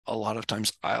a lot of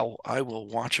times I will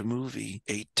watch a movie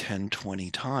 8, 10, 20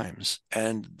 times.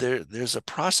 And there's a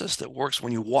process that works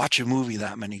when you watch a movie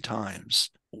that many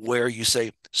times where you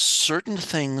say certain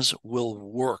things will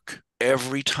work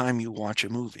every time you watch a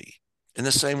movie. In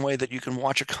the same way that you can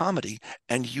watch a comedy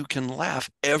and you can laugh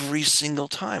every single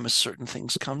time a certain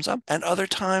things comes up. And other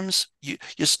times you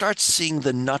start seeing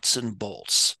the nuts and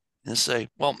bolts and say,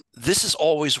 well, this is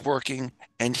always working.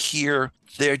 And here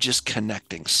they're just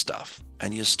connecting stuff.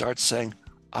 And you start saying,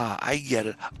 I get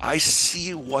it. I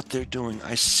see what they're doing.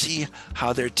 I see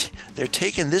how they're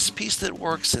taking this piece that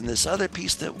works and this other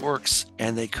piece that works,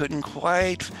 and they couldn't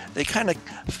quite. They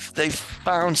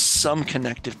found some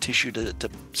connective tissue to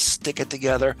stick it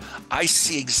together. I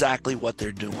see exactly what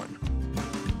they're doing.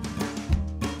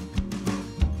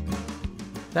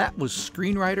 That was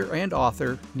screenwriter and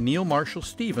author Neal Marshall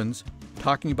Stevens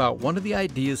talking about one of the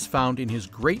ideas found in his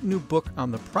great new book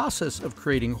on the process of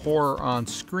creating horror on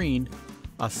screen,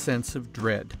 A Sense of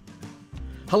Dread.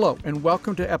 Hello, and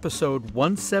welcome to episode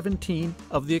 117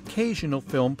 of the Occasional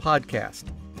Film Podcast,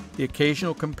 the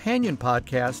occasional companion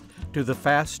podcast to the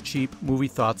Fast, Cheap Movie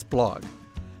Thoughts blog.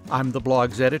 I'm the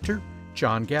blog's editor,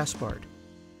 John Gaspard.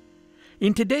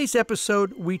 In today's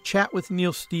episode, we chat with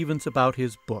Neal Stevens about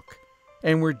his book,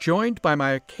 and we're joined by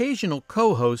my occasional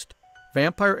co-host,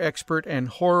 vampire expert and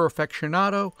horror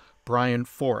aficionado, Brian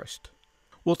Forrest.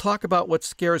 We'll talk about what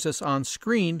scares us on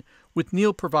screen, with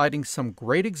Neal providing some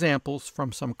great examples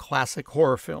from some classic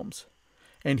horror films.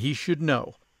 And he should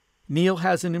know, Neal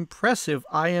has an impressive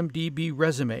IMDb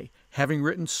resume, having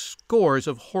written scores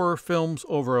of horror films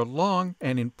over a long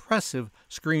and impressive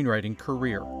screenwriting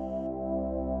career.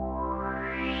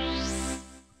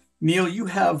 Neal, you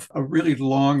have a really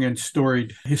long and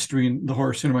storied history in the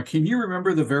horror cinema. Can you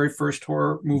remember the very first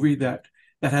horror movie that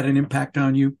had an impact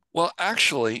on you? Well,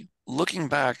 actually, looking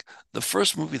back, the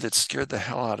first movie that scared the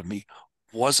hell out of me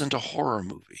wasn't a horror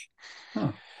movie.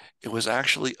 Huh. It was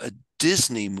actually a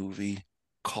Disney movie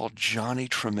called Johnny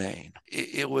Tremaine.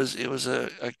 It was a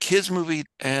kid's movie,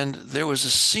 and there was a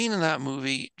scene in that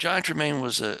movie. Johnny Tremaine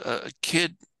was a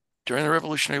kid during the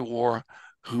Revolutionary War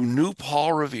who knew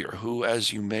Paul Revere, who,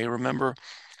 as you may remember,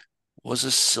 was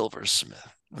a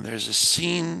silversmith. And there's a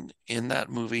scene in that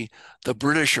movie, the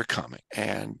British are coming,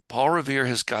 and Paul Revere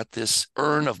has got this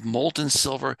urn of molten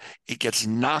silver. It gets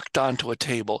knocked onto a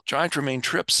table. Johnny Tremaine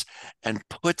trips and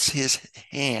puts his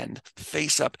hand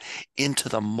face up into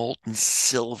the molten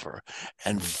silver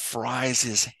and fries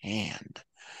his hand.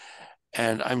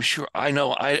 And I'm sure,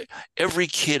 every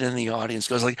kid in the audience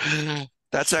goes like,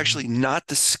 that's actually not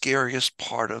the scariest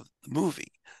part of the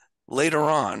movie. Later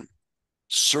on,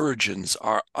 surgeons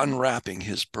are unwrapping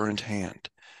his burnt hand,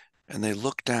 and they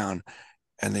look down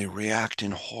and they react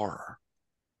in horror.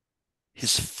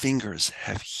 His fingers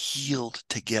have healed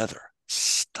together,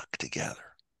 stuck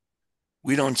together.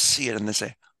 We don't see it, and they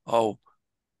say, oh,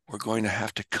 we're going to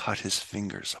have to cut his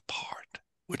fingers apart,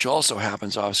 which also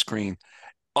happens off screen.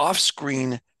 Off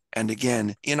screen, and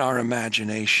again, in our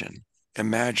imagination,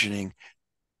 imagining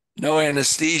no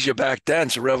anesthesia back then.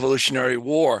 It's a Revolutionary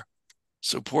War.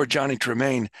 So poor Johnny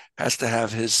Tremaine has to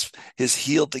have his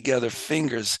healed together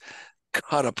fingers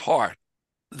cut apart.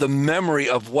 The memory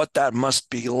of what that must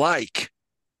be like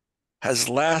has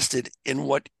lasted in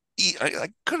what I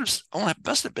could have only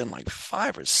must have been like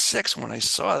 5 or 6 when I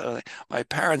saw it. My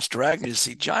parents dragged me to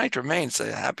see Johnny Tremaine. It's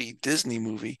a happy Disney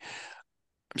movie.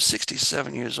 I'm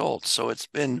 67 years old, so it's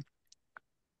been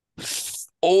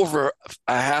over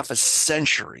a half a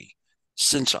century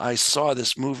since I saw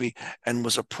this movie and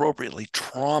was appropriately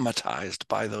traumatized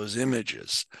by those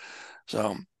images.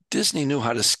 So Disney knew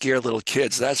how to scare little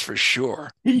kids, that's for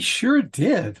sure. He sure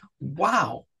did.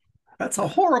 Wow. That's a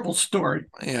horrible story.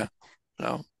 Yeah.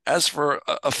 So as for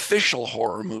official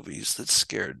horror movies that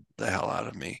scared the hell out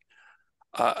of me,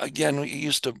 again, we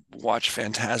used to watch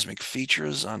phantasmic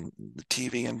features on the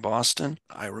TV in Boston.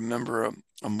 I remember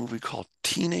a movie called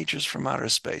Teenagers from Outer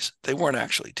Space. They weren't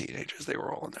actually teenagers. They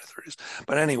were all in their 30s.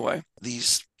 But anyway,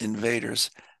 these invaders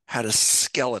had a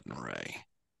skeleton ray.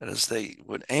 That is, they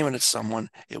would aim it at someone,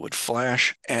 it would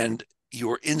flash, and you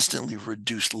were instantly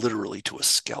reduced literally to a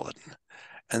skeleton.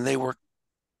 And they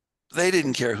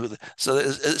didn't care who. So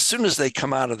as soon as they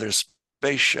come out of their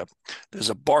spaceship,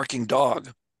 there's a barking dog.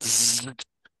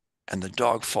 And the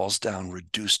dog falls down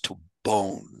reduced to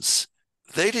bones.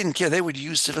 They didn't care. They would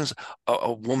use it as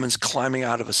a woman's climbing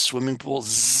out of a swimming pool.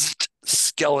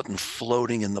 skeleton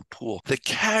floating in the pool. The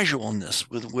casualness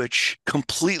with which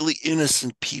completely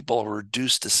innocent people are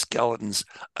reduced to skeletons,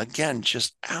 again,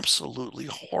 just absolutely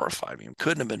horrified me.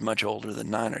 Couldn't have been much older than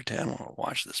 9 or 10 when I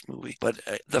watched this movie. But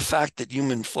the fact that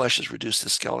human flesh is reduced to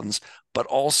skeletons, but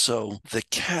also the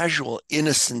casual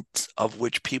innocence of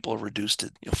which people are reduced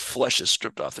to, flesh is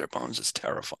stripped off their bones is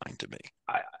terrifying to me.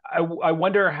 I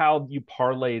wonder how you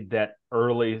parlayed that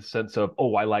early sense of,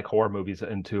 oh, I like horror movies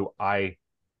into I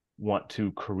want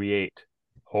to create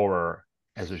horror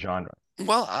as a genre.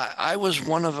 Well, I was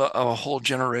one of a whole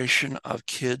generation of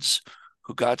kids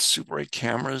who got Super 8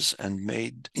 cameras and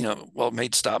made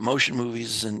stop motion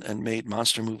movies and made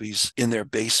monster movies in their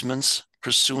basements.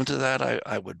 Pursuant to that,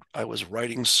 I was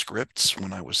writing scripts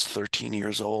when I was 13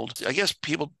 years old. I guess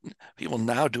people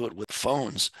now do it with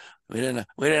phones. We didn't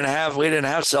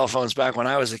have cell phones back when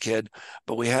I was a kid,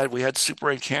 but we had Super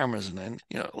 8 cameras and then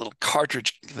little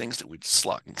cartridge things that we'd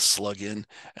slug in,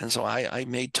 and so I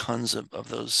made tons of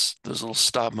those little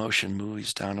stop motion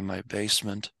movies down in my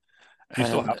basement. Do you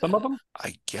still And have some of them?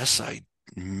 I guess I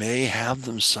may have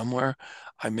them somewhere.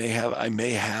 I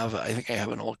think I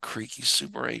have an old creaky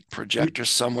Super 8 projector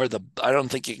somewhere. I don't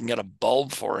think you can get a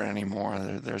bulb for it anymore.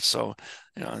 They're so,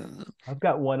 you know, I've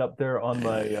got one up there on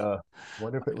my uh,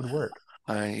 wonder if it would work.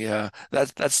 yeah,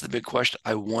 that's the big question.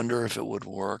 I wonder if it would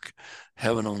work.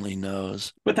 Heaven only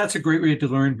knows. But that's a great way to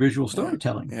learn visual Yeah,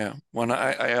 storytelling. yeah. When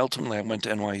I ultimately I went to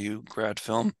NYU grad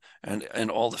film, and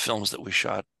all the films that we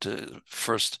shot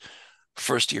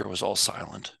first year was all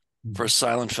silent. Mhm. First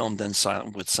silent film, then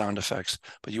silent with sound effects,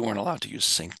 but you weren't allowed to use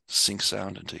sync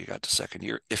sound until you got to second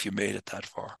year if you made it that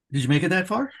far. Did you make it that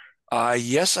far?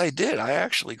 Yes, I did. I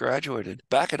actually graduated.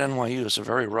 Back at NYU, it was a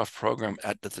very rough program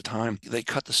at the time. They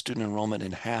cut the student enrollment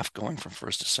in half going from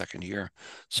first to second year.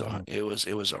 So Mhm.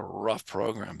 it was a rough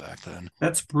program back then.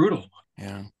 That's brutal.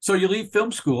 Yeah. So you leave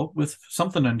film school with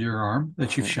something under your arm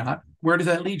that you've Yeah. shot. Where does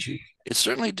that lead you? It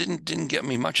certainly didn't get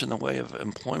me much in the way of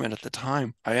employment at the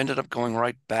time. I ended up going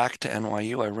right back to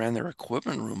NYU. I ran their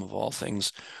equipment room of all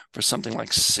things for something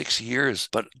like 6 years.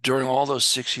 But during all those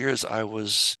 6 years, I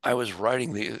was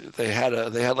writing. They had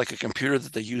like a computer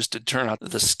that they used to turn out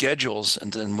the schedules,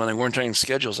 and then when they weren't turning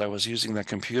schedules, I was using that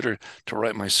computer to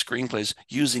write my screenplays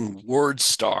using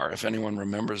WordStar. If anyone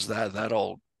remembers that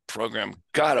old program.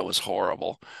 God, it was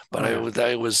horrible, but Oh, yeah.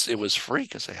 it was free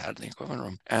because I had it in the equipment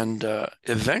room. And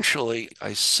eventually,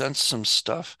 I sent some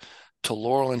stuff to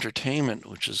Laurel Entertainment,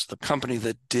 which is the company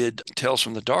that did Tales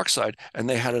from the Dark Side, and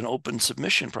they had an open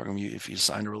submission program. If you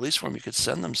signed a release form, you could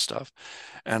send them stuff.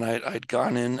 And I'd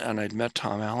gone in and I'd met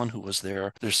Tom Allen, who was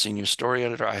their senior story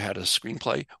editor. I had a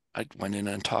screenplay. I went in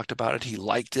and talked about it. He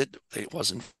liked it. It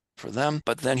wasn't for them.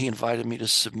 But then he invited me to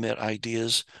submit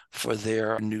ideas for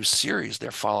their new series, their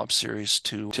follow-up series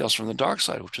to Tales from the Dark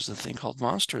Side, which is a thing called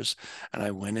Monsters. And I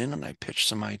went in and I pitched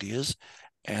some ideas,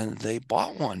 and they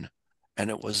bought one. And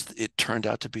it turned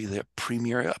out to be their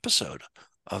premiere episode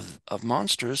of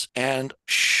Monsters. And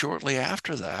shortly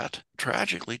after that,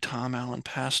 tragically, Tom Allen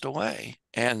passed away.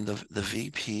 And the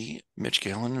VP, Mitch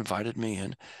Galen, invited me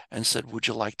in and said, would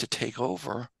you like to take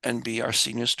over and be our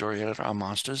senior story editor on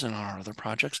Monsters and our other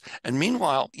projects? And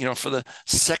meanwhile, for the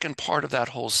second part of that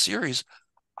whole series,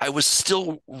 I was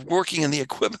still working in the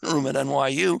equipment room at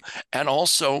NYU and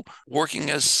also working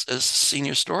as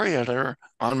senior story editor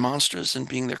on Monsters and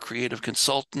being their creative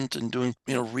consultant and doing,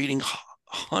 reading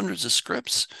hundreds of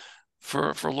scripts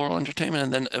for Laurel Entertainment.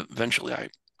 And then eventually I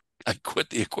quit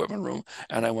the equipment room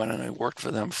and I went and I worked for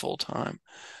them full time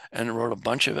and wrote a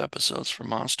bunch of episodes for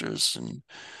Monsters. And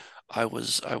I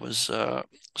was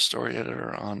story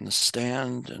editor on The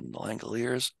Stand and The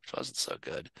Langoliers, which wasn't so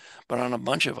good, but on a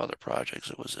bunch of other projects,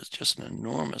 it was just an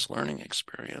enormous learning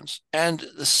experience. And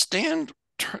The Stand,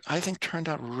 I think, turned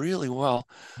out really well.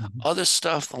 Mhm. Other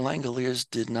stuff, The Langoliers,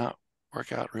 did not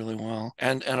work out really well,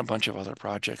 and a bunch of other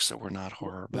projects that were not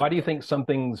horror. But Why do you think some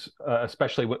ththings,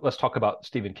 especially let's talk about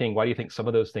Stephen King, why do you think some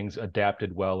of those things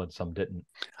adapted well and some didn't?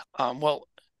 well,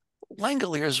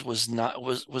 Langoliers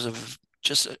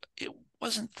it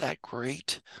wasn't that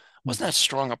great. Wasn't that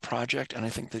strong a project? And I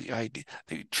think the idea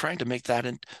they trying to make that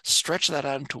and stretch that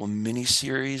out into a mini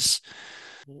series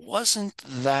wasn't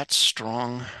that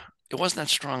strong. It wasn't that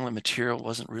strong. The material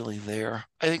wasn't really there.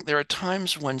 I think there are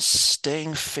times when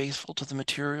staying faithful to the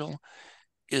material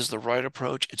is the right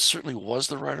approach. It certainly was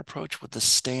the right approach with The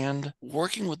Stand.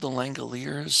 Working with the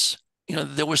Langoliers,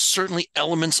 there were certainly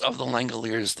elements of the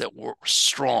Langoliers that were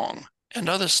strong and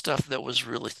other stuff that was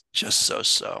really just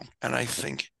so-so. And I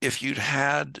think if you'd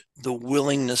had the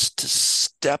willingness to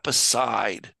step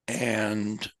aside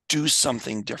and do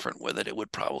something different with it, it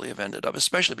would probably have ended up,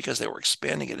 especially because they were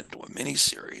expanding it into a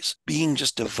miniseries. Being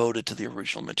just devoted to the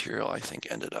original material, I think,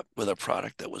 ended up with a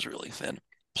product that was really thin.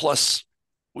 Plus,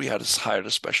 we had hired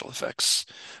a special effects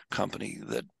company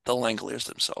that the Langoliers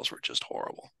themselves were just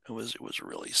horrible. It was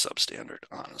really substandard,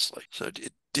 honestly. So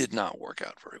it did not work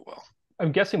out very well.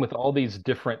 I'm guessing with all these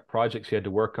different projects you had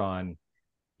to work on,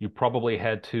 you probably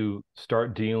had to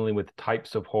start dealing with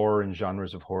types of horror and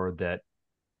genres of horror that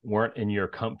weren't in your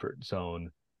comfort zone,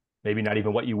 maybe not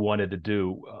even what you wanted to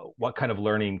do. What kind of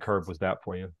learning curve was that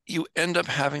for you? You end up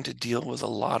having to deal with a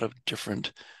lot of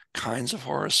different kinds of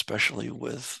horror, especially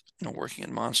with working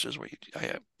in monsters, where you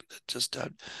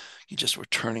just were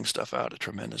turning stuff out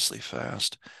tremendously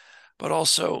fast. But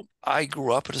also, I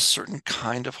grew up at a certain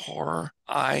kind of horror.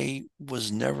 I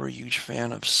was never a huge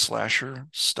fan of slasher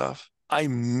stuff. I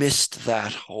missed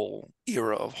that whole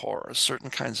era of horror. Certain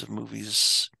kinds of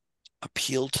movies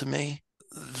appealed to me.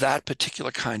 That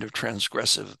particular kind of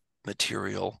transgressive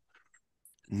material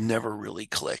never really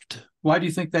clicked. Why do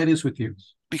you think that is with you?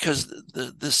 Because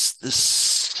this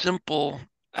simple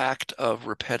act of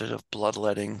repetitive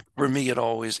bloodletting, for me, it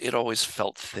always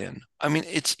felt thin. I mean,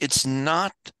 it's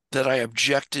not that I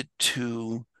objected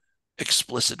to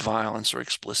explicit violence or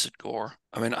explicit gore.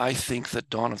 I mean, I think that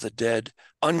Dawn of the Dead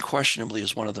unquestionably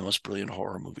is one of the most brilliant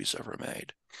horror movies ever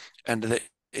made. And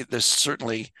there's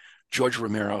certainly George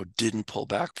Romero didn't pull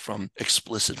back from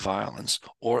explicit violence,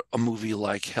 or a movie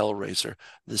like Hellraiser,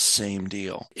 the same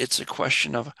deal. It's a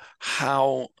question of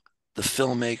how the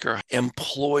filmmaker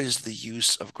employs the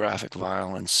use of graphic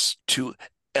violence to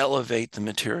elevate the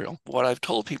material. What I've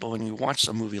told people when you watch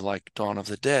a movie like Dawn of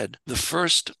the Dead, the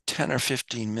first 10 or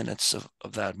 15 minutes of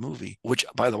that movie, which,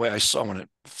 by the way, I saw when it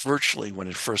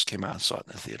first came out, I saw it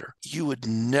in the theater, you had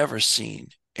never seen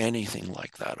anything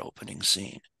like that opening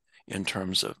scene in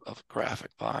terms of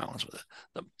graphic violence, with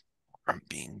the arm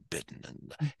being bitten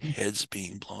and the heads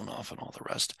being blown off and all the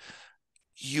rest.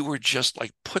 You were just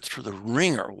like put through the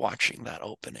ringer watching that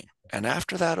opening. And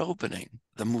after that opening,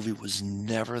 the movie was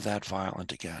never that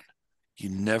violent again. You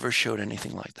never showed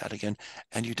anything like that again.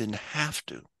 And you didn't have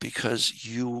to, because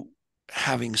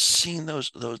having seen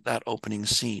that opening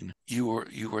scene, you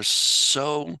were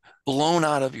so blown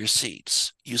out of your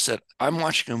seats. You said, I'm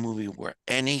watching a movie where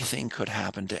anything could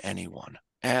happen to anyone.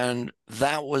 And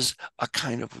that was a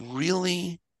kind of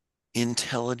really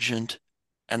intelligent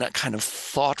and a kind of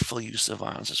thoughtful use of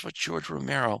violence. That's what George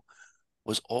Romero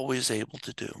was always able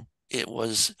to do. It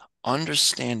was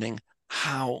understanding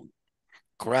how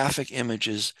graphic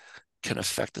images can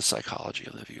affect the psychology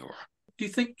of the viewer. Do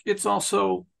you think it's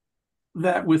also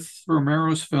that with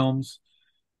Romero's films,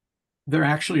 they're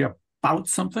actually about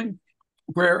something?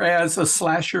 Whereas a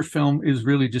slasher film is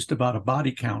really just about a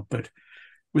body count. But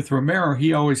with Romero,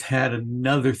 he always had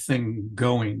another thing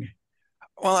going.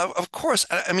 Well, of course.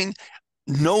 I mean,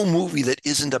 no movie that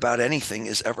isn't about anything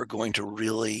is ever going to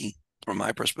really, from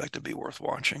my perspective, be worth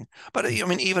watching. But I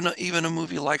mean, even a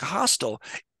movie like Hostel,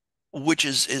 which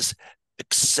is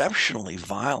exceptionally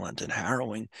violent and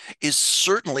harrowing, is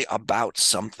certainly about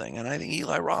something. And I think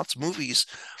Eli Roth's movies,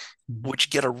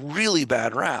 which get a really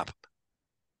bad rap,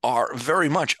 are very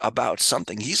much about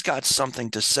something. He's got something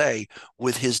to say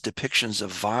with his depictions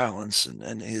of violence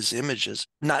and his images,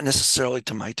 not necessarily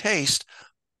to my taste,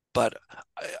 but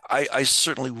I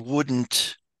certainly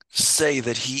wouldn't say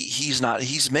that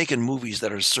he's making movies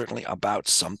that are certainly about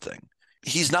something.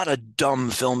 He's not a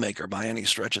dumb filmmaker by any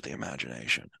stretch of the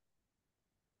imagination.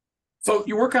 So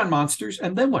you work on Monsters,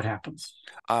 and then what happens?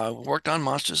 Worked on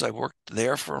Monsters. I worked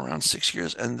there for around 6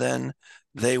 years, and then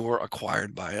they were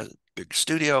acquired by a big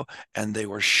studio, and they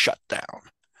were shut down.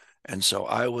 And so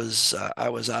I was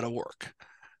out of work.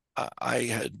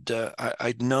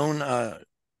 I'd known a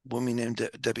woman named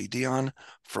Debbie Dion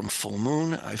from Full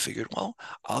Moon. I figured, well,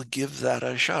 I'll give that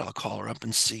a shot. I'll call her up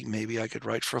and see maybe I could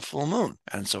write for a Full Moon.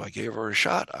 And so I gave her a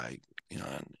shot. I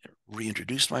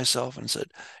reintroduced myself and said,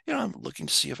 I'm looking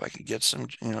to see if I could get some,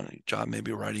 job,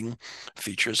 maybe writing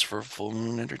features for Full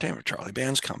Moon Entertainment, Charlie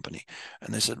Band's company.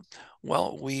 And they said,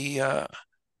 well, we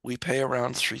pay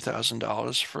around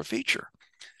 $3,000 for a feature.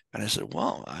 And I said,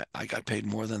 well, I got paid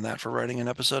more than that for writing an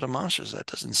episode of Monsters. That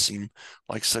doesn't seem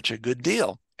like such a good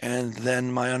deal. And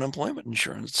then my unemployment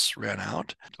insurance ran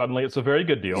out. Suddenly, it's a very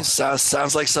good deal. It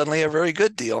sounds like suddenly a very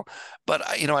good deal. But,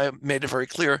 I made it very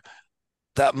clear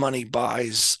that money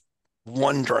buys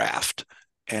one draft.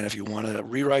 And if you want to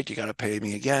rewrite, you got to pay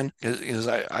me again. Because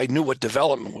I knew what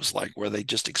development was like, where they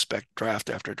just expect draft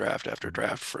after draft after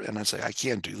draft. And I'd say, I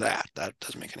can't do that. That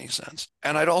doesn't make any sense.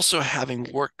 And I'd also, having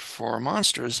worked for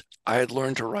Monsters, I had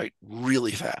learned to write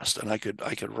really fast. And I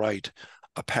could write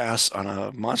a pass on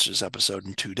a Monsters episode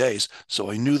in 2 days.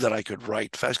 So I knew that I could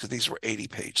write fast because these were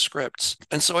 80-page scripts.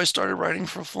 And so I started writing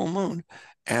for Full Moon.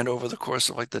 And over the course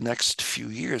of like the next few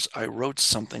years, I wrote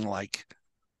something like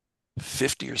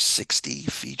 50 or 60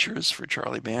 features for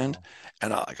Charlie Band,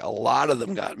 and like a lot of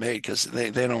them got made because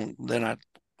they're not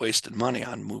wasted money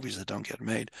on movies that don't get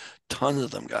made. Tons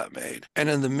of them got made. And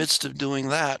in the midst of doing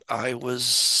that, I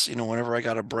was, whenever I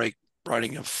got a break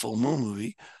writing a Full Moon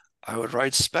movie, I would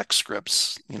write spec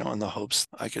scripts, in the hopes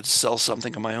I could sell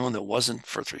something of my own that wasn't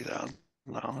for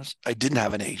 $3,000. I didn't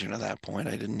have an agent at that point.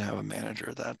 I didn't have a manager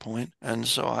at that point. And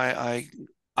so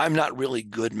I'm not really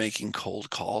good making cold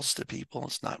calls to people.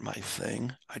 It's not my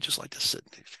thing. I just like to sit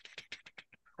and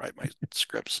write my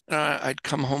scripts. And I'd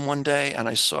come home one day and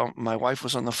I saw my wife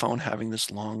was on the phone having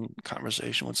this long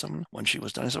conversation with someone. When she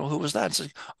was done, I said, well, who was that? And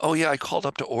said, oh, yeah, I called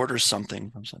up to order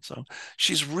something. I said, so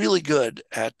she's really good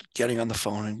at getting on the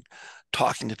phone and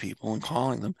talking to people and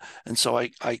calling them. And so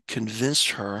I convinced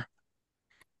her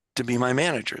to be my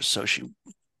manager. So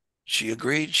she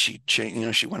agreed. She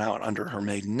went out under her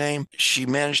maiden name. She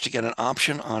managed to get an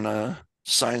option on a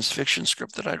science fiction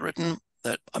script that I'd written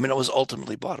that, it was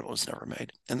ultimately bought. It was never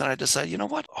made. And then I decided, you know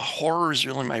what? Horror is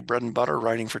really my bread and butter,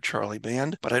 writing for Charlie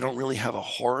Band, but I don't really have a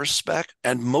horror spec.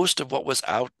 And most of what was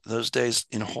out those days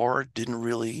in horror didn't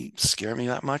really scare me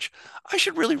that much. I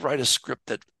should really write a script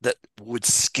that would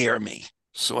scare me.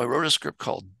 So I wrote a script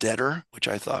called Deader, which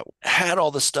I thought had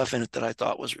all the stuff in it that I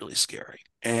thought was really scary.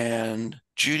 And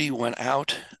Judy went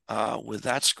out with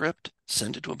that script,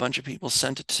 sent it to a bunch of people,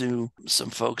 sent it to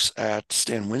some folks at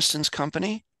Stan Winston's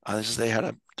company. They had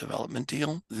a development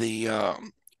deal. The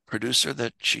producer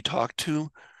that she talked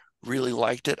to really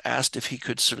liked it, asked if he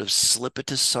could sort of slip it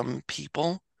to some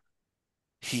people.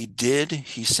 He did.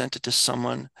 He sent it to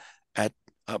someone at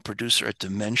a producer at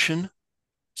Dimension.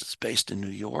 It's based in New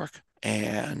York.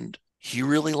 And he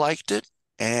really liked it.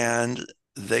 And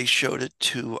they showed it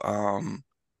to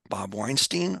Bob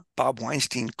Weinstein. Bob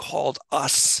Weinstein called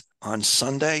us on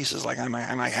Sunday. He says, like, I'm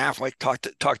halfway talk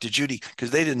to Judy,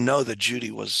 because they didn't know that Judy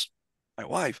was my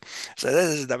wife. So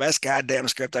this is the best goddamn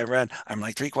script I've read. I'm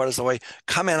like 3/4 of the way.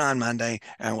 Come in on Monday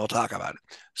and we'll talk about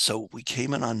it. So we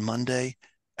came in on Monday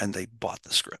and they bought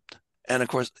the script. And of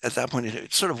course, at that point,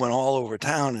 it sort of went all over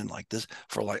town, and like this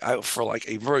for like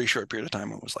a very short period of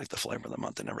time, it was like the flavor of the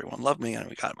month, and everyone loved me. And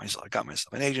I got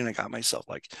myself an agent. I got myself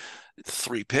like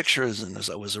 3 pictures, and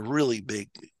it was a really big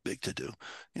to do.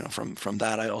 From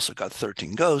that, I also got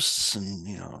 13 Ghosts, and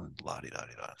la di da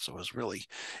di da. So it was really,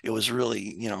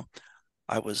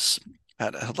 I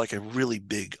had like a really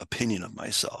big opinion of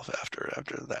myself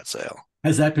after that sale.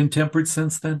 Has that been tempered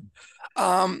since then?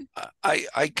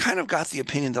 I kind of got the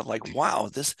opinion that, like, wow,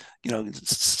 this,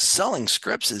 selling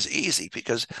scripts is easy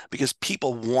because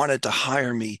people wanted to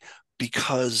hire me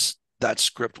because that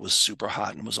script was super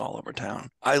hot and was all over town.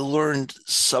 I learned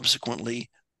subsequently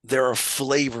there are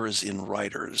flavors in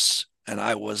writers, and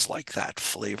I was like that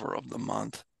flavor of the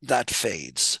month. That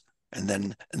fades. And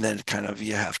then kind of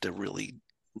you have to really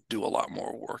do a lot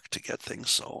more work to get things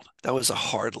sold. That was a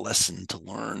hard lesson to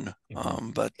learn.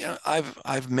 But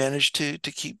I've managed to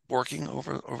keep working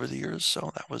over the years.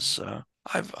 So that was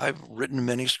I've written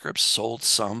many scripts, sold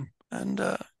some, and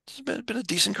it's been a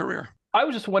decent career. I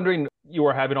was just wondering, you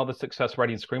were having all the success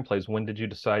writing screenplays. When did you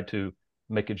decide to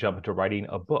make a jump into writing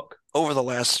a book? Over the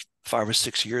last 5 or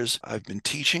 6 years, I've been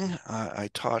teaching. I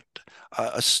taught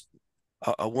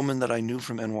a woman that I knew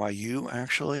from NYU,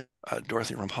 actually,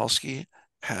 Dorothy Rumpolsky,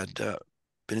 had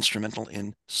been instrumental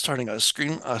in starting a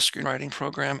screenwriting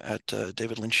program at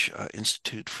David Lynch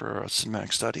Institute for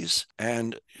Cinematic Studies.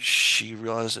 And she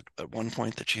realized at one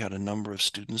point that she had a number of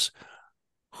students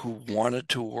who wanted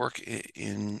to work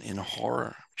in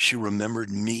horror. She remembered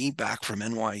me back from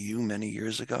NYU many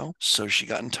years ago. So she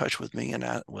got in touch with me and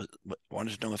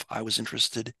wanted to know if I was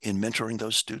interested in mentoring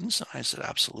those students. And I said,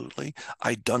 absolutely.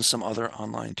 I'd done some other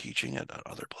online teaching at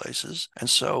other places. And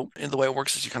so the way it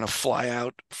works is you kind of fly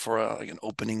out for an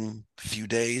opening few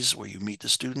days where you meet the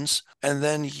students, and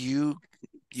then you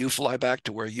fly back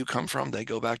to where you come from, they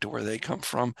go back to where they come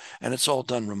from, and it's all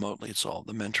done remotely. It's all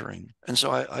the mentoring. And so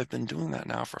I've been doing that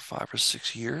now for 5 or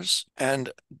 6 years.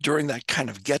 And during that kind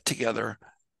of get together,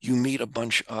 you meet a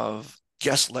bunch of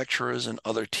guest lecturers and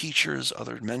other teachers,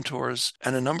 other mentors,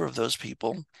 and a number of those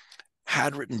people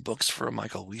had written books for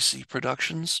Michael Wiese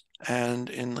Productions. And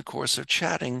in the course of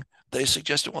chatting, they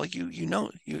suggested, well,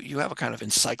 you have a kind of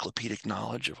encyclopedic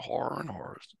knowledge of horror and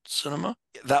horror cinema.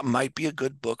 That might be a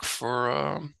good book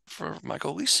for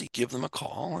Michael Lisi. Give them a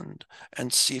call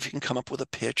and see if you can come up with a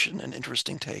pitch and an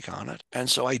interesting take on it. And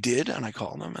so I did, and I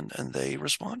called them, and they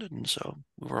responded, and so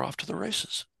we were off to the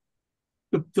races.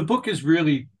 The book is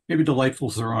really, maybe delightful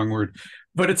is the wrong word,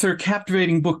 but it's a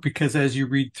captivating book because as you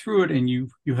read through it and you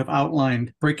have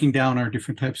outlined breaking down our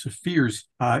different types of fears,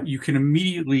 you can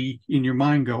immediately in your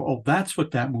mind go, oh, that's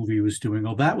what that movie was doing.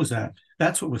 Oh,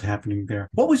 that's what was happening there.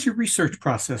 What was your research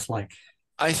process like?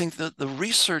 I think that the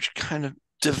research kind of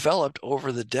developed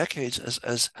over the decades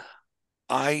as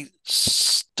I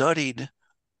studied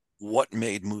what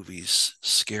made movies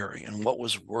scary and what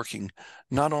was working,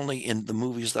 not only in the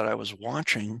movies that I was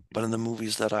watching, but in the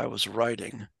movies that I was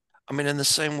writing. I mean, in the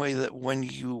same way that when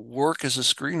you work as a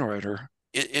screenwriter,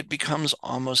 it becomes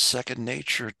almost second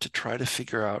nature to try to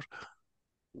figure out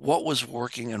what was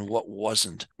working and what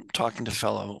wasn't. Talking to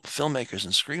fellow filmmakers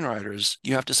and screenwriters,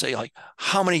 you have to say, like,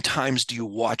 how many times do you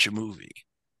watch a movie?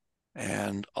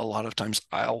 And a lot of times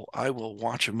I will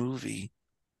watch a movie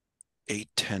 8,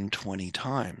 10, 20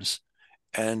 times.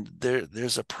 And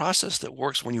there's a process that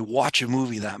works when you watch a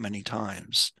movie that many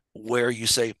times where you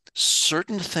say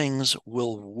certain things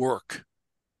will work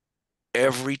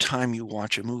every time you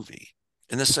watch a movie.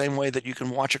 In the same way that you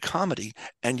can watch a comedy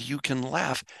and you can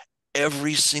laugh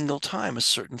every single time a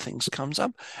certain things comes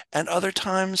up. And other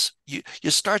times you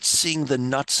start seeing the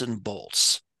nuts and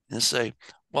bolts and say,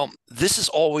 well, this is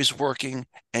always working.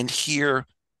 And here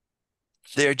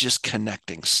they're just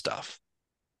connecting stuff.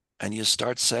 And you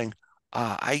start saying,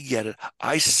 I get it.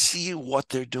 I see what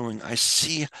they're doing. I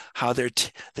see how they're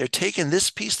taking this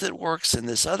piece that works and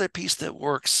this other piece that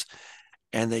works,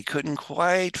 and they couldn't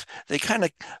quite. They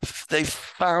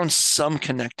found some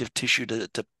connective tissue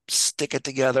to stick it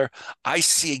together. I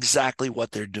see exactly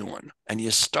what they're doing, and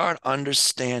you start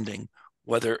understanding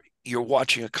whether you're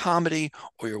watching a comedy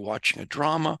or you're watching a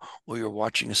drama or you're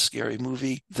watching a scary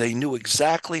movie. They knew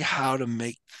exactly how to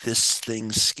make this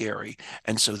thing scary.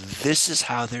 And so this is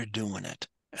how they're doing it.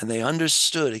 And they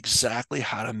understood exactly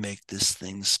how to make this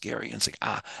thing scary and say,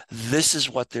 this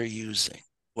is what they're using.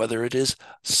 Whether it is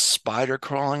spider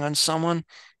crawling on someone,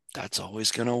 that's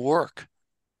always going to work.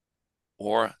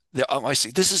 Or I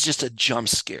see, this is just a jump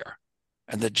scare.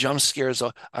 And the jump scares,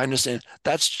 I understand,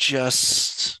 that's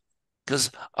just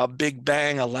because a big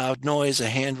bang, a loud noise, a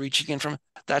hand reaching in from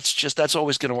that's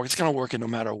always going to work. It's going to work no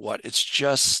matter what. It's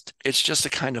just a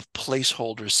kind of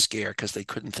placeholder scare because they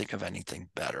couldn't think of anything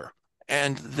better.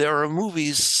 And there are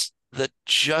movies that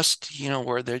just,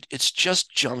 where it's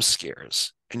just jump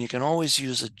scares. And you can always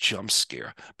use a jump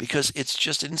scare because it's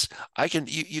just,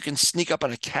 you can sneak up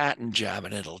on a cat and jab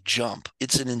and it'll jump.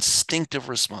 It's an instinctive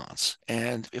response.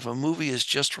 And if a movie is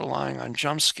just relying on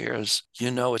jump scares,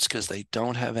 it's because they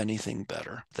don't have anything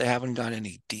better. They haven't gone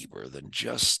any deeper than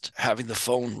just having the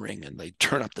phone ring and they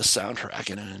turn up the soundtrack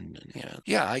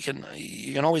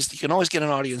you can always get an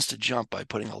audience to jump by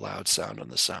putting a loud sound on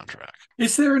the soundtrack.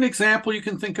 Is there an example you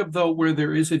can think of, though, where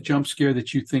there is a jump scare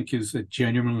that you think is a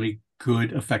genuinely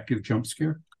good, effective jump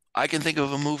scare? I can think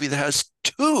of a movie that has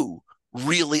 2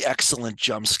 really excellent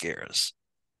jump scares.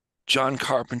 John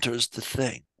Carpenter's The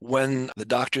Thing. When the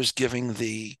doctor's giving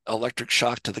the electric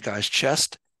shock to the guy's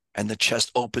chest and the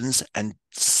chest opens and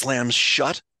slams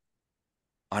shut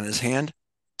on his hand,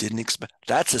 didn't expect.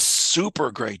 That's a super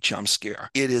great jump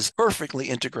scare. It is perfectly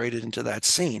integrated into that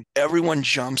scene. Everyone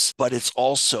jumps, but it's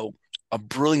also a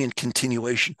brilliant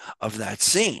continuation of that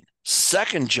scene.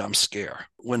 Second jump scare,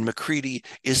 when MacReady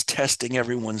is testing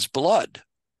everyone's blood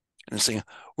and saying,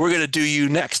 we're going to do you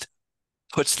next,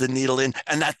 puts the needle in,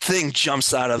 and that thing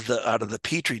jumps out of the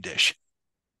Petri dish.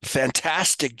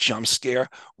 Fantastic jump scare.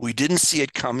 We didn't see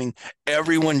it coming.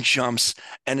 Everyone jumps,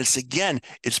 and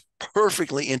it's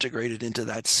perfectly integrated into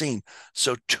that scene.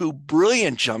 So 2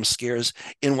 brilliant jump scares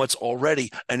in what's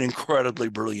already an incredibly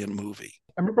brilliant movie.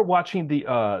 I remember watching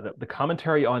the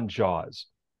commentary on Jaws.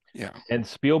 Yeah. And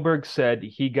Spielberg said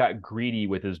he got greedy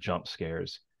with his jump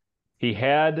scares. He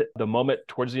had the moment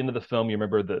towards the end of the film, you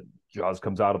remember the Jaws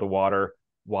comes out of the water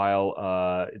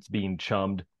while it's being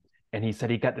chummed. And he said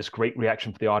he got this great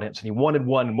reaction from the audience and he wanted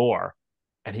one more.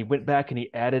 And he went back and he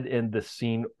added in the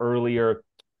scene earlier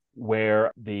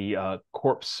where the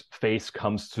corpse face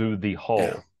comes through the hull.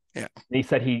 Yeah. Yeah. And he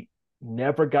said he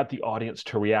never got the audience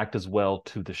to react as well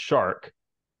to the shark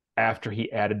after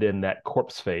he added in that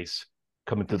corpse face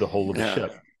coming through the hull of the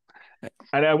ship.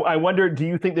 And I wonder, do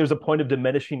you think there's a point of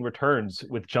diminishing returns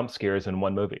with jump scares in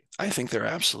one movie? I think there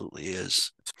absolutely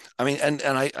is. I mean, and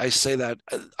I say that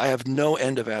I have no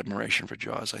end of admiration for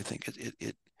Jaws. I think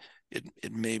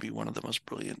it may be one of the most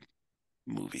brilliant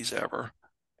movies ever.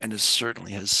 And it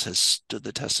certainly has stood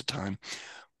the test of time.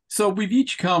 So we've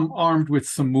each come armed with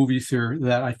some movies here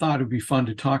that I thought it would be fun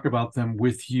to talk about them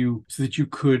with you so that you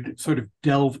could sort of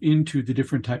delve into the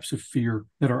different types of fear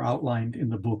that are outlined in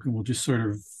the book. And we'll just sort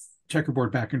of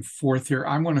checkerboard back and forth here.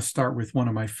 I'm going to start with one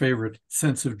of my favorite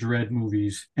sense of dread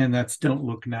movies, and that's Don't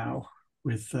Look Now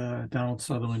with Donald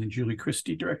Sutherland and Julie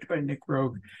Christie, directed by Nick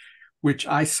Roeg, which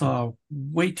I saw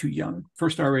way too young.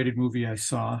 First R-rated movie I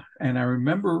saw. And I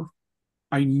remember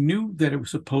I knew that it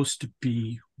was supposed to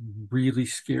be really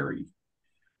scary.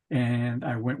 And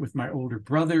I went with my older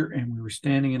brother, and we were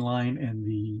standing in line, and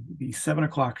the 7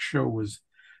 o'clock show was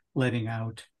letting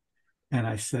out. And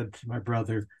I said to my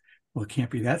brother, well, it can't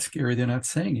be that scary. They're not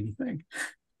saying anything.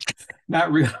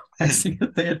 Not realizing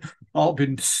that they had all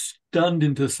been stunned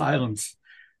into silence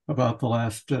about the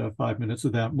last 5 minutes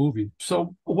of that movie.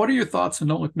 So what are your thoughts on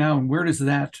Don't Look Now, and where does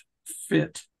that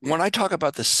fit? When I talk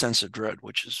about the sense of dread,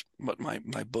 which is what my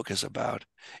book is about,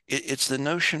 it's the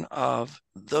notion of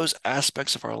those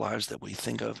aspects of our lives that we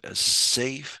think of as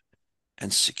safe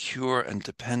and secure and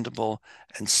dependable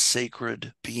and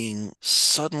sacred being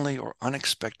suddenly or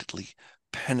unexpectedly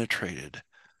penetrated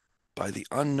by the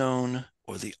unknown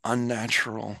or the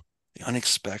unnatural, the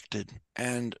unexpected.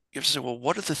 And you have to say, well,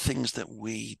 what are the things that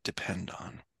we depend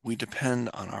on? We depend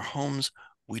on our homes.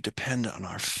 We depend on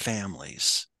our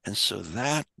families. And so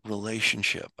that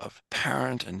relationship of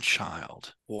parent and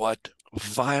child, what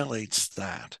violates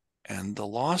that, and the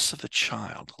loss of a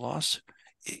child, loss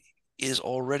is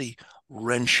already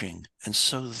wrenching. And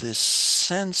so this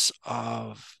sense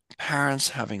of parents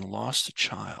having lost a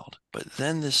child, but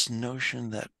then this notion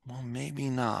that, well, maybe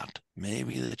not,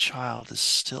 maybe the child is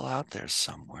still out there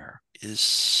somewhere, is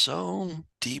so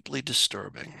deeply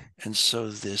disturbing. And so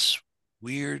this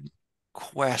weird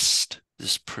quest,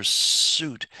 this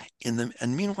pursuit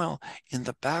and meanwhile in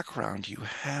the background you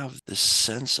have this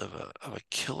sense of a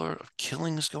killer, of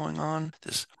killings going on,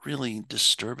 this really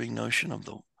disturbing notion of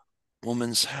the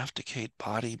woman's half-decayed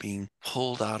body being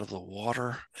pulled out of the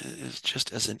water is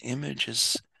just as an image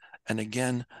and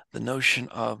again the notion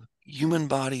of human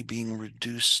body being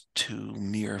reduced to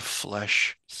mere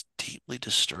flesh is deeply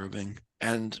disturbing,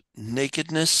 and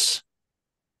nakedness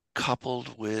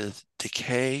coupled with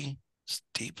decay is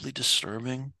deeply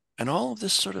disturbing. And all of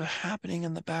this sort of happening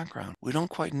in the background. We don't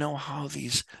quite know how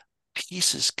these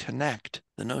pieces connect.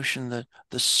 The notion that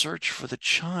the search for the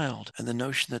child and the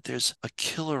notion that there's a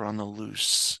killer on the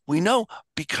loose. We know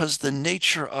because the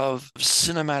nature of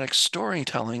cinematic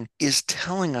storytelling is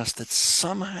telling us that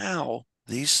somehow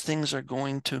these things are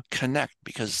going to connect,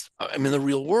 because in the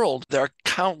real world, there are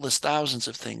countless thousands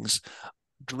of things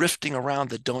drifting around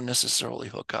that don't necessarily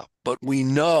hook up. But we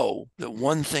know that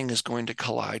one thing is going to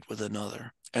collide with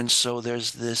another. And so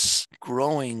there's this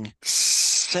growing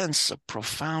sense of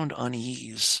profound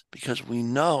unease because we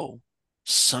know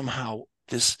somehow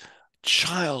this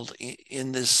child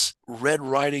in this Red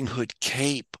Riding Hood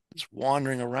cape is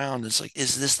wandering around. It's like,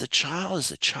 is this the child? Is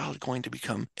the child going to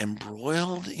become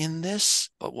embroiled in this?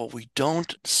 But what we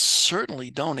certainly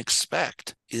don't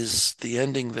expect is the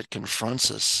ending that confronts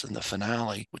us in the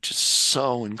finale, which is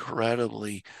so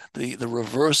incredibly, the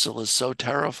reversal is so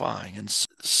terrifying and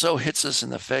so hits us in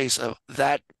the face of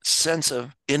that sense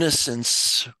of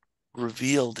innocence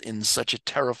revealed in such a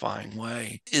terrifying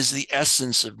way is the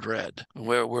essence of dread.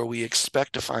 Where we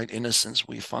expect to find innocence,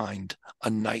 we find a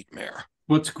nightmare.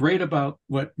 What's great about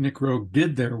what Nick Roeg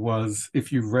did there was,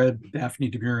 if you've read Daphne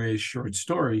du Maurier's short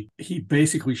story, he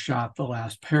basically shot the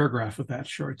last paragraph of that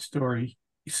short story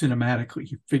cinematically.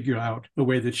 He figured out the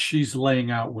way that she's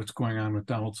laying out what's going on with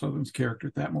Donald Sutherland's character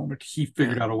at that moment. He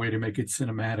figured out a way to make it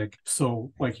cinematic.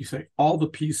 So, like you say, all the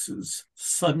pieces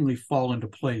suddenly fall into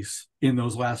place in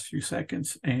those last few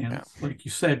seconds. And like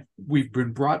you said, we've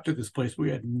been brought to this place.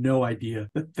 We had no idea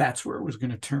that that's where it was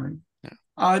going to turn.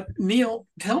 Neal,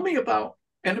 tell me about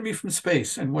Enemy from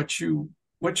Space and what you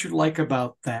like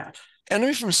about that.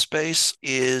 Enemy from Space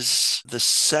is the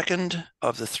second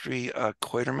of the three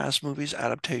Quatermass movies,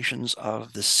 adaptations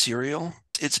of the serial.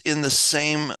 It's in the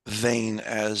same vein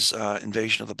as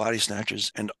Invasion of the Body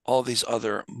Snatchers and all these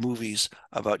other movies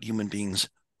about human beings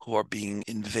who are being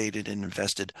invaded and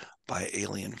infested by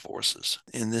alien forces.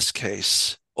 In this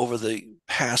case, over the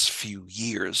past few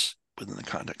years, within the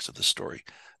context of the story,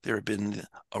 there have been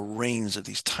a range of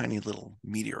these tiny little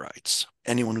meteorites.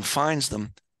 Anyone who finds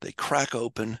them, they crack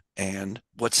open, and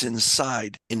what's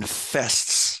inside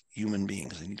infests human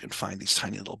beings. And you can find these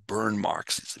tiny little burn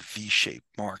marks, these V-shaped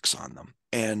marks on them.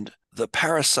 And the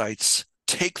parasites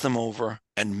take them over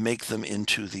and make them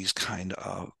into these kind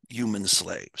of human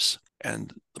slaves.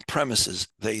 And the premise is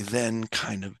they then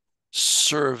kind of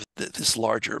serve this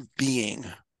larger being,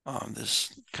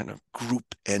 this kind of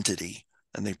group entity.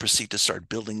 And they proceed to start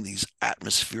building these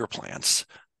atmosphere plants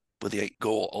with the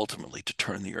goal ultimately to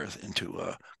turn the Earth into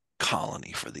a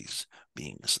colony for these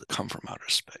beings that come from outer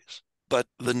space. But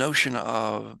the notion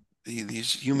of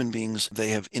these human beings, they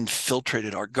have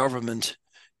infiltrated our government,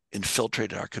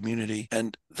 infiltrated our community,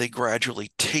 and they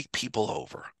gradually take people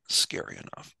over, scary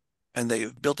enough. And they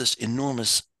have built this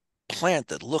enormous plant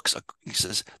that looks, he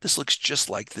says, this looks just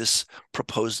like this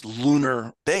proposed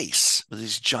lunar base with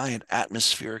these giant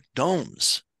atmospheric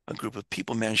domes. A group of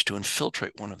people managed to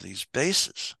infiltrate one of these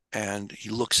bases. And he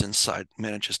looks inside,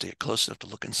 manages to get close enough to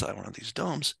look inside one of these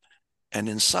domes. And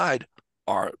inside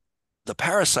are the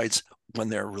parasites. When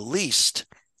they're released,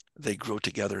 they grow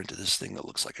together into this thing that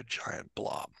looks like a giant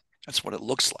blob. That's what it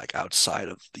looks like outside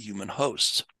of the human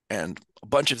hosts. And a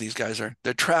bunch of these guys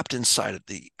they're trapped inside of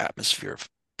the atmosphere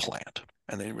plant.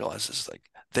 And they realize it's like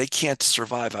they can't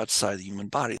survive outside the human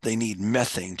body. They need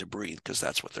methane to breathe because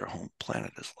that's what their home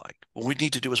planet is like. What we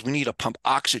need to do is we need to pump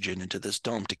oxygen into this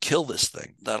dome to kill this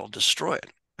thing. That'll destroy it.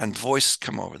 And voices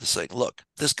come over to say, look,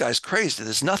 this guy's crazy.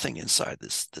 There's nothing inside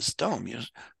this dome. You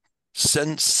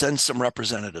send some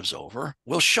representatives over.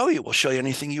 We'll show you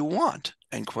anything you want.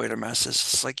 And Quatermass says,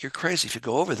 it's like, you're crazy. If you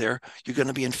go over there, you're going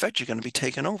to be infected. You're going to be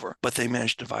taken over. But they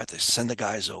managed to divide this, send the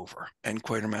guys over. And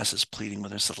Quatermass is pleading with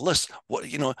them. Said, listen,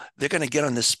 they're going to get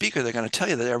on this speaker. They're going to tell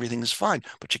you that everything is fine,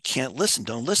 but you can't listen.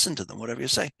 Don't listen to them, whatever you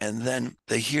say. And then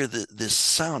they hear this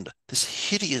sound, this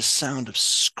hideous sound of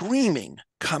screaming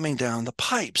coming down the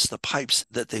pipes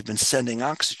that they've been sending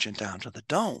oxygen down to the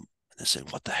dome. They say,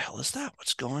 what the hell is that?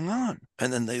 What's going on?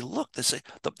 And then they look, they say,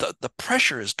 the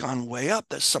pressure has gone way up.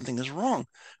 That something is wrong.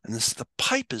 And the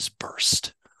pipe is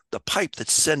burst. The pipe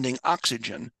that's sending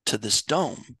oxygen to this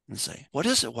dome. And they say, what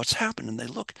is it? What's happened? And they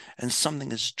look, and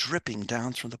something is dripping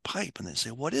down through the pipe. And they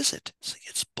say, what is it? They say,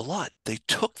 it's blood. They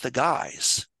took the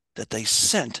guys that they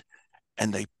sent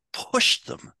and they pushed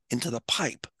them into the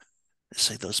pipe. They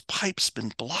say those pipes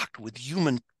been blocked with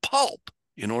human pulp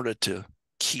in order to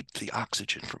keep the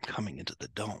oxygen from coming into the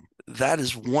dome. That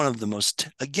is one of the most,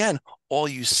 again, all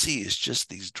you see is just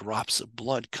these drops of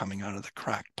blood coming out of the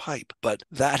cracked pipe. But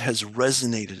that has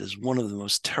resonated as one of the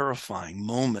most terrifying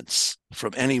moments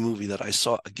from any movie that I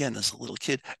saw, again, as a little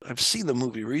kid. I've seen the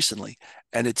movie recently,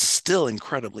 and it's still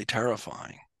incredibly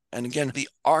terrifying. And again, the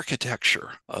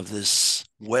architecture of this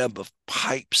web of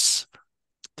pipes,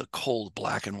 the cold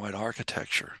black and white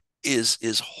architecture, is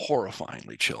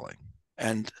horrifyingly chilling.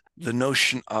 And the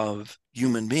notion of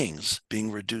human beings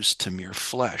being reduced to mere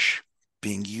flesh,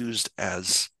 being used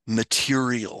as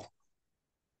material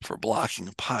for blocking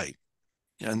a pipe.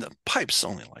 And the pipe's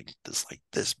only like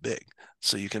this big.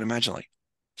 So you can imagine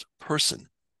a person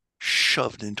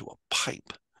shoved into a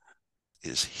pipe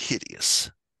is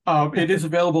hideous. It is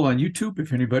available on YouTube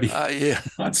if anybody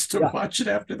wants to watch it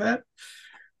after that.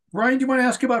 Ryan, do you want to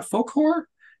ask about folk horror?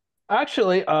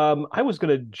 Actually, I was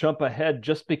going to jump ahead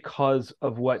just because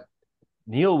of what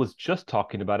Neal was just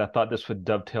talking about. I thought this would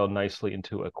dovetail nicely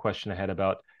into a question I had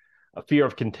about a fear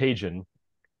of contagion.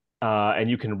 And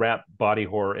you can wrap body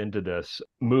horror into this.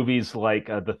 Movies like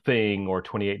The Thing or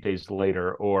 28 Days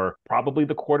Later, or probably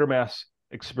the Quatermass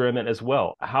experiment as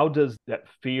well. How does that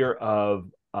fear of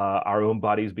our own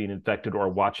bodies being infected or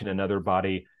watching another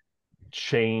body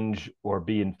change or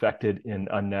be infected in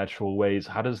unnatural ways?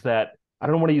 How does that, I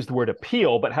don't want to use the word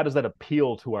appeal, but how does that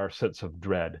appeal to our sense of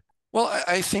dread? Well,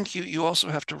 I think you also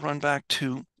have to run back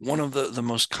to one of the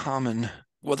most common,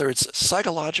 whether it's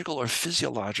psychological or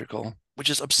physiological, which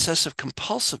is obsessive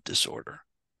compulsive disorder.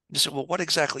 You say, well, what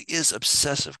exactly is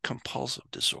obsessive compulsive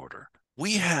disorder?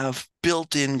 We have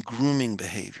built-in grooming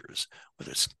behaviors,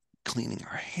 whether it's cleaning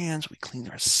our hands, we clean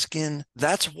our skin.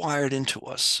 That's wired into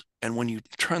us. And when you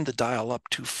turn the dial up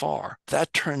too far,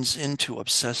 that turns into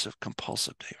obsessive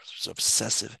compulsive behaviors,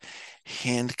 obsessive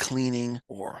hand cleaning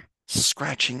or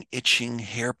scratching, itching,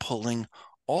 hair pulling,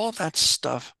 all that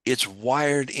stuff. It's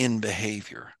wired in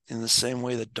behavior. In the same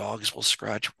way that dogs will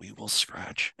scratch, we will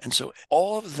scratch. And so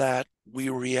all of that, we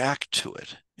react to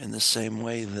it in the same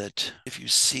way that if you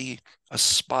see a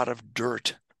spot of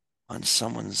dirt on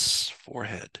someone's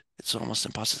forehead, it's almost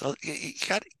impossible. You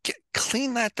got to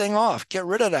clean that thing off. Get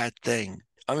rid of that thing.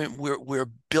 I mean, we're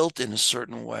built in a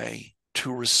certain way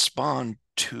to respond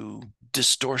to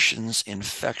distortions,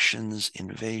 infections,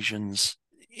 invasions,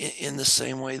 in the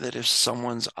same way that if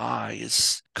someone's eye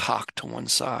is cocked to one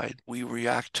side, we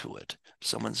react to it.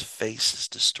 Someone's face is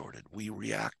distorted, we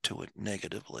react to it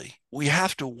negatively. We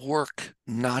have to work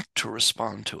not to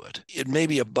respond to it. It may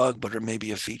be a bug, but it may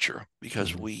be a feature,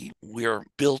 because we're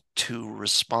built to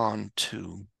respond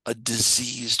to a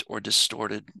diseased or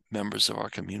distorted members of our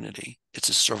community. It's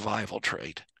a survival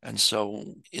trait. And so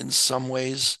in some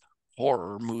ways,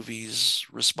 horror movies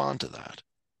respond to that.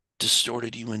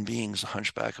 Distorted human beings,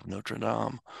 Hunchback of Notre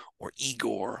Dame, or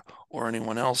Igor, or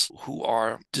anyone else who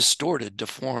are distorted,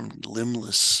 deformed,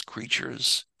 limbless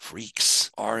creatures,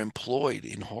 freaks, are employed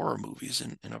in horror movies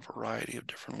in a variety of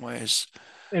different ways.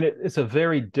 And it's a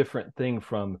very different thing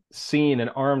from seeing an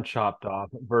arm chopped off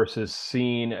versus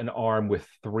seeing an arm with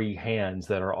three hands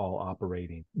that are all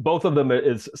operating. Both of them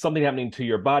is something happening to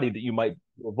your body that you might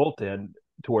revolt in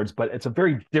towards, but it's a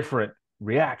very different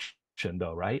reaction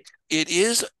though, right? It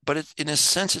is, but in a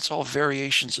sense, it's all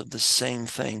variations of the same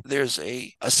thing. There's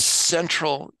a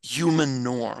central human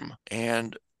norm,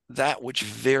 and that which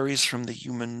varies from the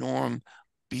human norm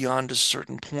beyond a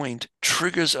certain point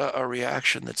triggers a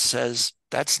reaction that says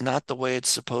that's not the way it's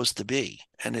supposed to be.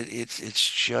 And it's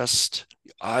just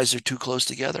eyes are too close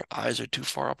together, eyes are too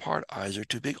far apart, eyes are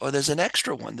too big. Or there's an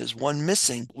extra one, there's one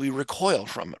missing. We recoil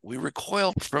from it. We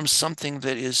recoil from something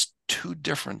that is too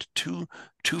different, too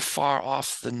far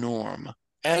off the norm.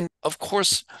 And of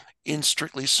course, in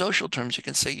strictly social terms, you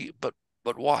can say, but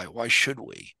why? Why should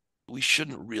we? We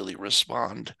shouldn't really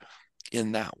respond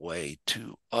in that way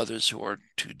to others who are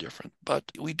too different. But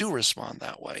we do respond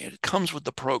that way. And it comes with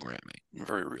the programming in a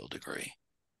very real degree.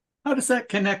 How does that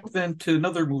connect then to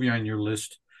another movie on your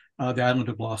list, The Island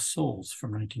of Lost Souls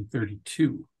from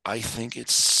 1932? I think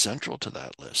it's central to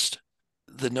that list.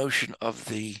 The notion of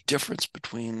the difference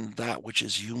between that which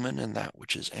is human and that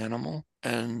which is animal,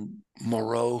 and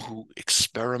Moreau, who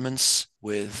experiments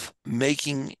with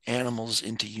making animals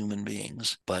into human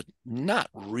beings, but not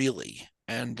really.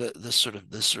 And this sort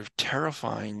of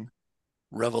terrifying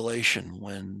revelation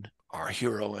when our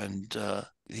hero and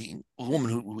the woman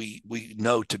who we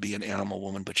know to be an animal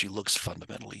woman, but she looks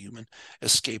fundamentally human,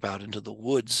 escape out into the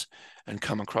woods and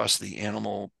come across the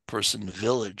animal person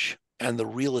village, and the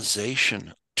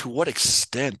realization to what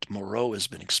extent Moreau has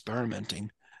been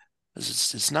experimenting.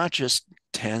 It's not just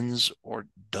tens or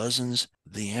dozens.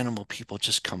 The animal people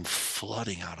just come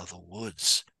flooding out of the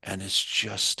woods, and it's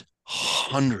just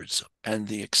hundreds. And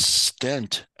the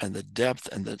extent and the depth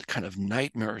and the kind of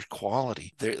nightmarish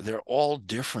quality, they're all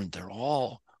different. They're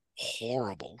all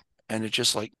horrible. And it's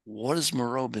just like, what has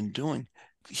Moreau been doing?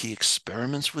 He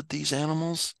experiments with these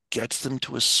animals, gets them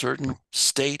to a certain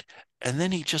state, and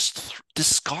then he just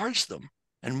discards them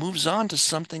and moves on to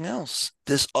something else.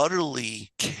 This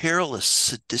utterly careless,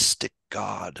 sadistic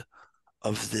God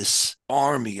of this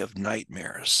army of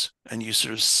nightmares. And you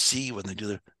sort of see when they do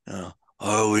their,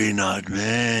 are we not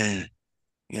men?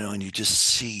 And you just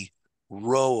see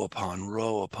row upon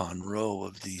row upon row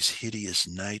of these hideous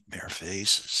nightmare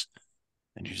faces.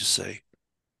 And you just say,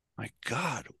 my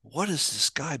God, what has this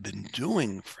guy been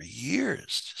doing for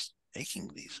years? Just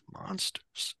making these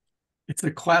monsters. It's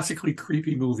a classically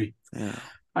creepy movie. Yeah.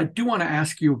 I do want to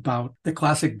ask you about the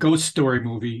classic ghost story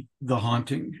movie, The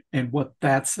Haunting, and what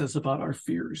that says about our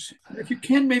fears. If you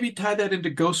can, maybe tie that into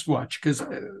Ghost Watch, because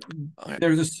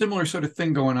there's a similar sort of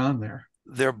thing going on there.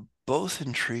 They're both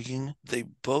intriguing. They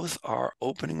both are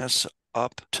opening us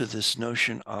up to this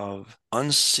notion of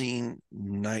unseen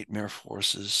nightmare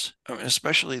forces,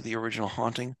 especially the original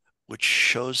Haunting, which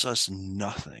shows us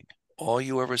nothing. All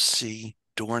you ever see,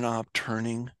 doorknob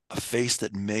turning, a face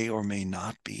that may or may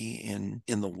not be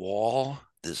in the wall,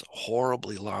 this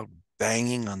horribly loud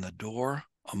banging on the door,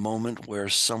 a moment where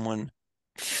someone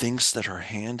thinks that her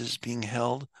hand is being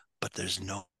held, but there's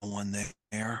no one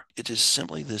there. It is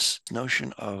simply this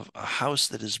notion of a house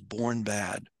that is born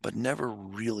bad, but never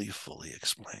really fully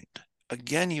explained.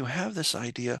 Again, you have this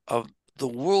idea of the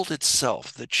world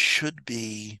itself that should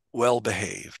be well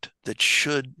behaved, that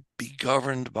should be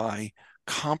governed by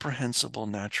comprehensible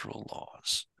natural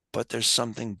laws. But there's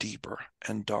something deeper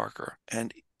and darker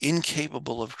and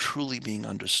incapable of truly being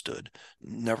understood,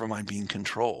 never mind being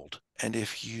controlled. And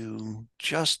if you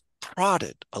just prod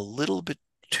it a little bit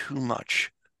too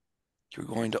much, you're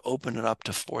going to open it up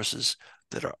to forces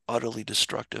that are utterly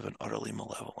destructive and utterly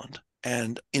malevolent.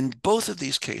 And in both of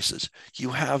these cases, you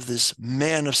have this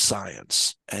man of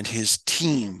science and his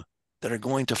team that are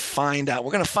going to find out.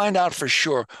 We're going to find out for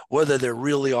sure whether there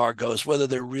really are ghosts, whether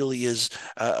there really is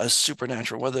a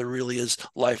supernatural, whether there really is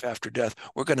life after death.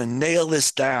 We're going to nail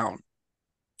this down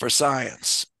for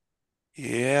science.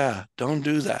 Yeah, don't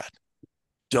do that.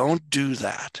 Don't do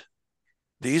that.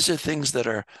 These are things that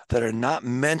are not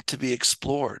meant to be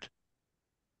explored,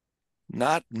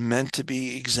 not meant to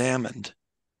be examined.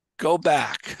 Go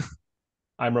back.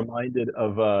 I'm reminded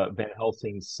of Van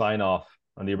Helsing's sign-off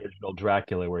on the original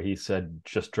Dracula, where he said,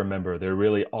 just remember, there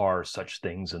really are such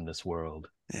things in this world.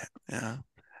 Yeah, yeah.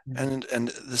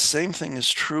 And the same thing is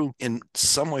true in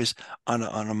some ways on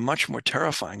a much more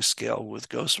terrifying scale with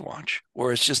Ghostwatch,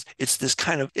 where it's this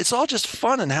kind of, it's all just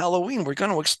fun and Halloween. We're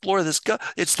going to explore this.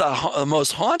 It's the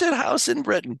most haunted house in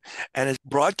Britain, and it's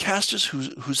broadcasters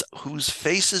whose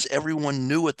faces everyone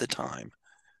knew at the time,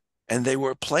 and they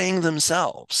were playing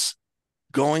themselves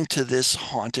going to this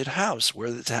haunted house where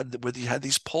you had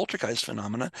these poltergeist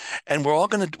phenomena, and we're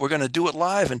gonna do it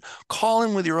live and call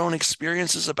in with your own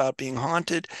experiences about being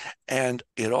haunted, and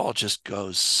it all just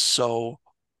goes so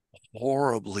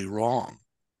horribly wrong.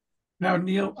 Now,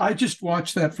 Neal, I just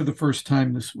watched that for the first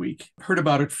time this week. Heard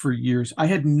about it for years. I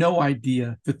had no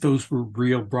idea that those were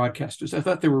real broadcasters. I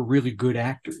thought they were really good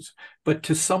actors. But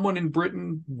to someone in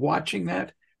Britain watching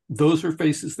that, those are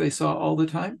faces they saw all the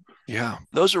time? Yeah,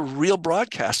 those are real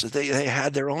broadcasters. They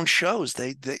had their own shows.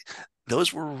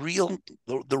 Those were real,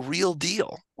 the real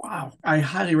deal. Wow. I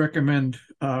highly recommend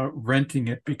renting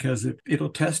it because it'll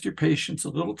test your patience a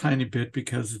little tiny bit,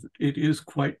 because it is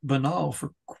quite banal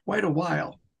for quite a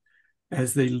while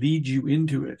as they lead you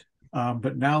into it.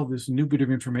 But now this new bit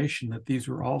of information that these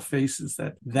were all faces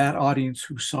that audience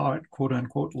who saw it, quote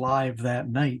unquote, live that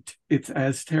night, it's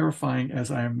as terrifying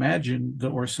as I imagine the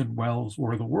Orson Welles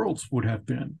War of the Worlds would have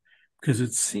been, because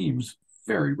it seems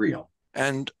very real.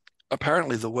 And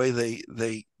apparently the way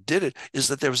they did it is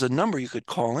that there was a number you could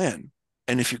call in.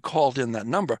 And if you called in that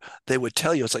number, they would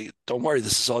tell you, it's like, don't worry,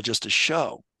 this is all just a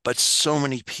show. But so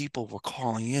many people were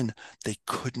calling in, they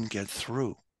couldn't get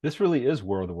through. This really is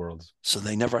War of the Worlds. So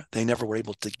they never were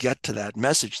able to get to that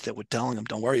message that were telling them,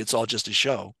 don't worry, it's all just a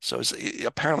show. So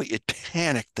apparently it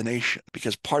panicked the nation,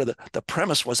 because part of the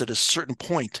premise was, at a certain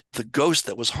point, the ghost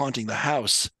that was haunting the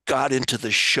house got into the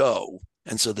show.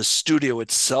 And so the studio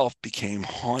itself became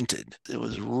haunted. It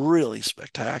was really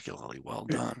spectacularly well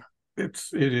done.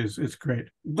 It's great.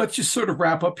 Let's just sort of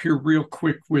wrap up here real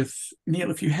quick with,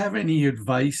 Neal, if you have any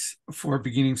advice for a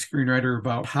beginning screenwriter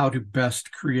about how to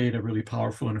best create a really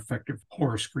powerful and effective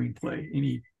horror screenplay,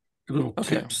 any little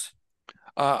tips?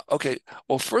 Okay.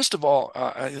 Well, first of all,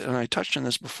 and I touched on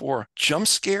this before, jump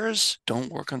scares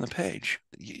don't work on the page.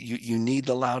 You need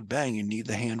the loud bang. You need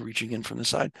the hand reaching in from the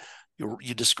side.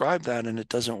 You describe that and it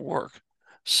doesn't work.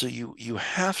 So you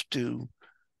have to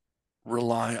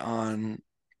rely on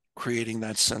creating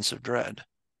that sense of dread.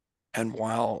 And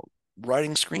while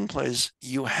writing screenplays,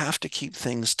 you have to keep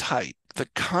things tight. The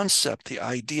concept, the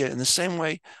idea, in the same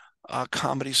way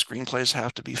comedy screenplays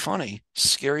have to be funny,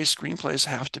 scary screenplays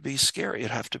have to be scary.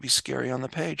 It have to be scary on the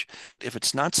page. If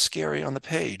it's not scary on the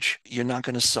page, you're not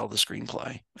going to sell the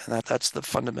screenplay. And that's the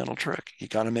fundamental trick. You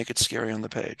got to make it scary on the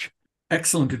page.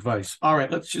 Excellent advice. All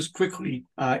right, let's just quickly,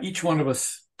 each one of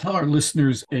us, tell our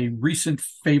listeners a recent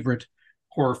favorite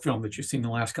horror film that you've seen in the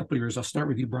last couple of years. I'll start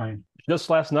with you, Brian. Just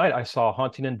last night, I saw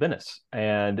Haunting in Venice,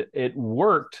 and it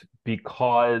worked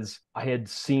because I had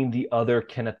seen the other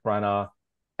Kenneth Branagh,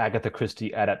 Agatha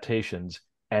Christie adaptations,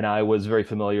 and I was very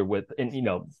familiar with, and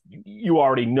you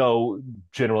already know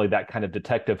generally that kind of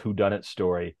detective whodunit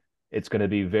story. It's going to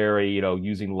be very,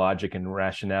 using logic and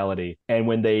rationality. And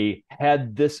when they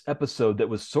had this episode that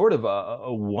was sort of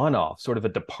a one-off, sort of a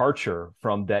departure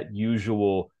from that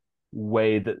usual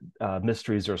way that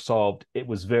mysteries are solved, it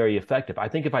was very effective. I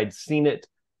think if I'd seen it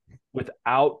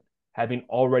without having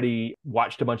already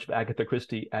watched a bunch of Agatha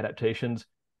Christie adaptations,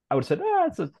 I would have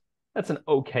said, that's an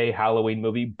okay Halloween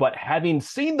movie. But having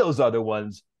seen those other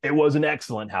ones, it was an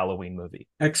excellent Halloween movie.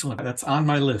 Excellent. That's on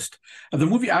my list. The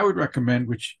movie I would recommend,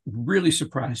 which really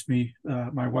surprised me,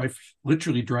 my wife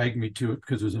literally dragged me to it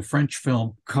because it was a French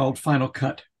film called Final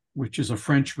Cut, which is a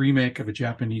French remake of a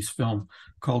Japanese film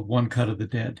called One Cut of the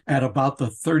Dead. At about the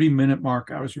 30-minute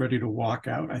mark, I was ready to walk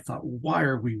out. I thought, why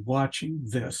are we watching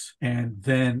this? And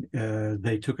then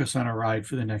they took us on a ride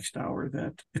for the next hour.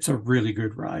 It's a really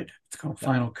good ride. It's called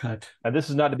Final Cut. And this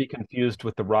is not to be confused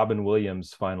with the Robin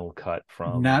Williams Final Cut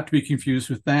from... Not to be confused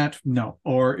with that, no.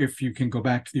 Or if you can go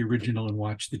back to the original and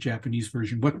watch the Japanese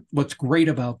version. What's great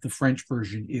about the French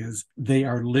version is they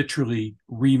are literally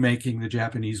remaking the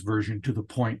Japanese version to the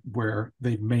point where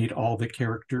they've made all the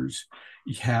characters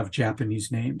have Japanese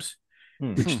names,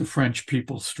 which the French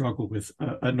people struggle with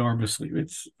enormously.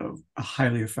 It's a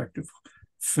highly effective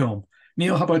film.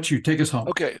 Neal, how about you? Take us home.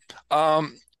 Okay.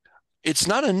 It's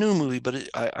not a new movie, but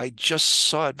I just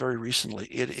saw it very recently.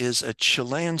 It is a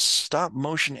Chilean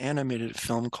stop-motion animated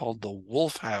film called The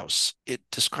Wolf House. It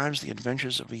describes the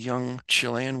adventures of a young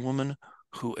Chilean woman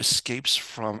who escapes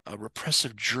from a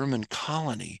repressive German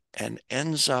colony and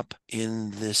ends up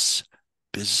in this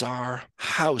bizarre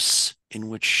house in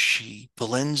which she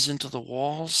blends into the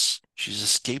walls. She's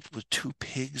escaped with 2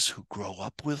 pigs who grow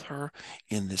up with her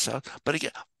in this house. But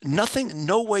again,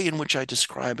 no way in which I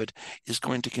describe it is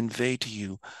going to convey to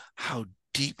you how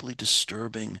deeply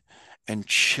disturbing and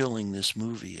chilling this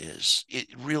movie is. It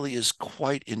really is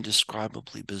quite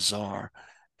indescribably bizarre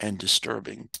and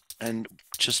disturbing, and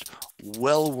just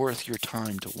well worth your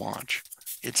time to watch.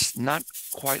 It's not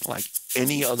quite like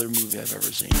any other movie I've ever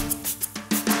seen.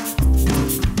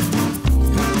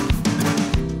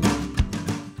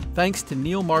 Thanks to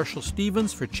Neal Marshall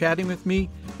Stevens for chatting with me,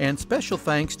 and special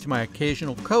thanks to my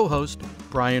occasional co-host,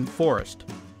 Brian Forrest.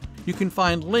 You can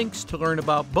find links to learn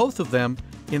about both of them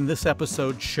in this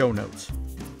episode's show notes.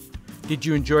 Did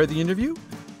you enjoy the interview?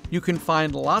 You can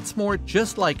find lots more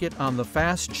just like it on the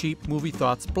Fast Cheap Movie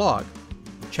Thoughts blog.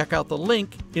 Check out the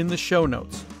link in the show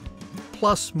notes.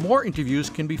 Plus, more interviews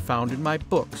can be found in my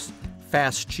books,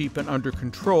 Fast, Cheap, and Under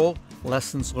Control,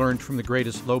 Lessons Learned from the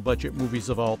Greatest Low-Budget Movies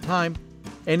of All Time,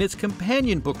 and its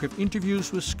companion book of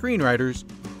interviews with screenwriters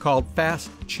called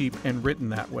Fast, Cheap, and Written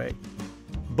That Way.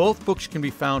 Both books can be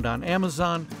found on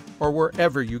Amazon or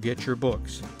wherever you get your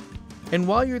books. And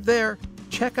while you're there,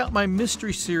 check out my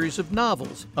mystery series of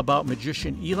novels about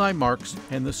magician Eli Marks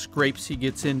and the scrapes he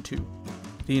gets into.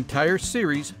 The entire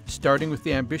series, starting with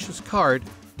The Ambitious Card,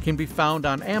 can be found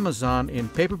on Amazon in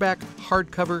paperback,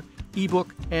 hardcover,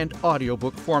 ebook, and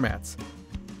audiobook formats.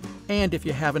 And if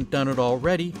you haven't done it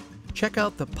already, check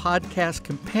out the podcast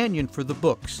companion for the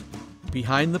books,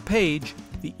 Behind the Page,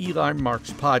 the Eli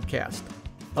Marks Podcast,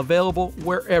 available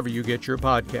wherever you get your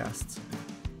podcasts.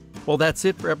 Well, that's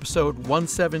it for episode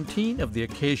 117 of the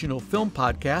Occasional Film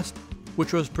Podcast,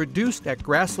 which was produced at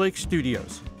Grass Lake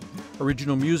Studios.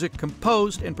 Original music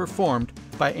composed and performed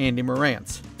by Andy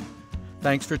Morantz.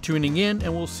 Thanks for tuning in,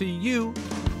 and we'll see you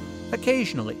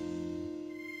occasionally.